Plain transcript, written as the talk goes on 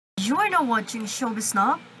You are now watching Showbiz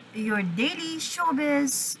Now, your daily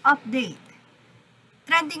showbiz update.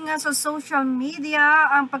 Trending nga sa social media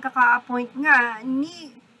ang pagkaka-appoint nga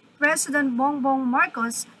ni President Bongbong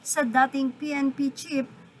Marcos sa dating PNP chief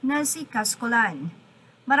na si Cascolan.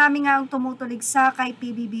 Marami nga ang tumutulig sa kay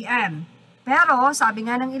Pbbm. Pero sabi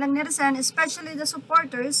nga ng ilang netizen, especially the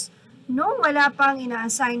supporters, nung wala pang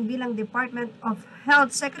ina-assign bilang Department of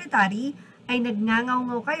Health Secretary ay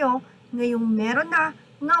nagngangaw-ngaw kayo, ngayong meron na,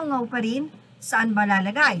 ngaw-ngaw pa rin, saan ba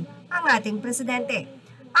lalagay ang ating presidente?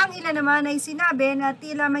 Ang ilan naman ay sinabi na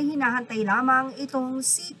tila may hinahantay lamang itong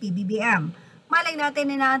si Pbbm. Malay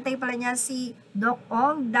natin inaantay pala niya si Doc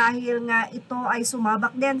Ong dahil nga ito ay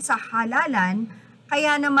sumabak din sa halalan,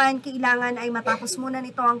 kaya naman kailangan ay matapos muna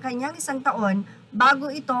nito ang kanyang 1 taon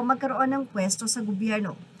bago ito magkaroon ng pwesto sa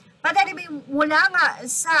gobyerno. But anyway, mula nga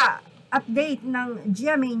sa update ng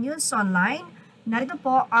GMA News Online, narito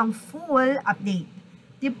po ang full update.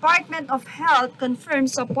 Department of Health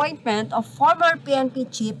confirms appointment of former PNP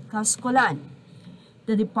Chief Cascolan.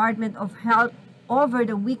 The Department of Health over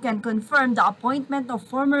the weekend confirmed the appointment of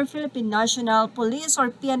former Philippine National Police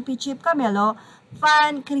or PNP Chief Camilo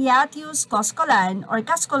Pancreatius Cascolan or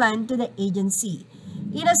Cascolan to the agency.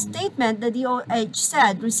 In a statement, the DOH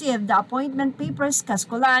said received the appointment papers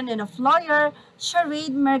Cascolan and of lawyer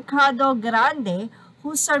Sharade Mercado Grande,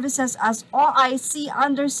 who services as OIC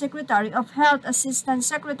Undersecretary of Health Assistant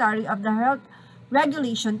Secretary of the Health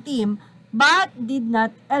Regulation Team, but did not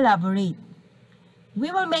elaborate. We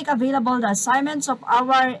will make available the assignments of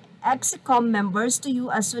our EXICOM members to you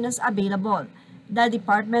as soon as available, the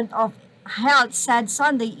Department of Health said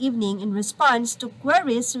Sunday evening in response to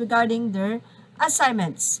queries regarding their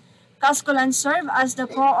assignments. Cascolan served as the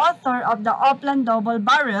co-author of the Oplan Double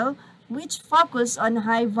Barrel, which focused on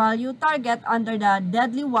high-value target under the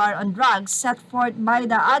deadly war on drugs set forth by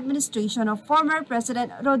the administration of former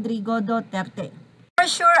President Rodrigo Duterte. For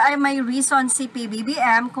sure ay may reason si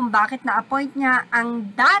Pbbm kung bakit na-appoint niya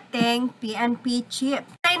ang dating PNP chief.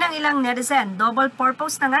 Ay ng ilang netizen, double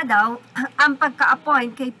purpose na nga daw ang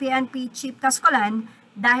pagka-appoint kay PNP Chief Cascolan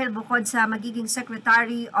dahil bukod sa magiging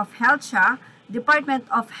Secretary of Health siya, Department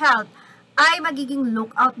of Health ay magiging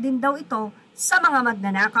lookout din daw ito sa mga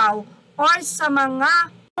magnanakaw or sa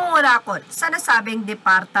mga murakot sa nasabing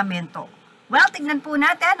departamento. Well, tignan po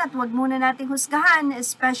natin at huwag muna nating husgahan,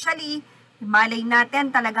 especially malay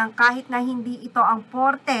natin talagang kahit na hindi ito ang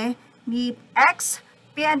porte ni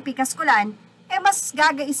ex-PNP Cascolan, mas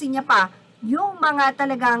gagaisin niya pa yung mga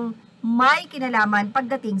talagang may kinalaman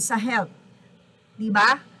pagdating sa health.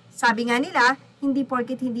 Diba? Sabi nga nila, hindi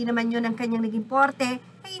porket hindi naman yun ang kanyang naging porte,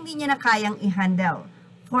 ay hindi niya na kayang i-handle.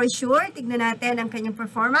 For sure, tignan natin ang kanyang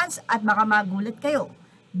performance at baka magulat kayo.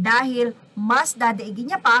 Dahil mas dadaigin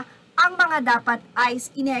niya pa ang mga dapat ay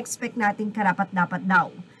ine-expect nating karapat-dapat daw.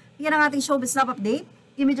 Yan ang ating Showbiz Now update.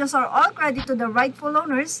 Images are all credit to the rightful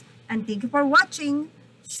owners and thank you for watching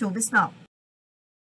Showbiz Now.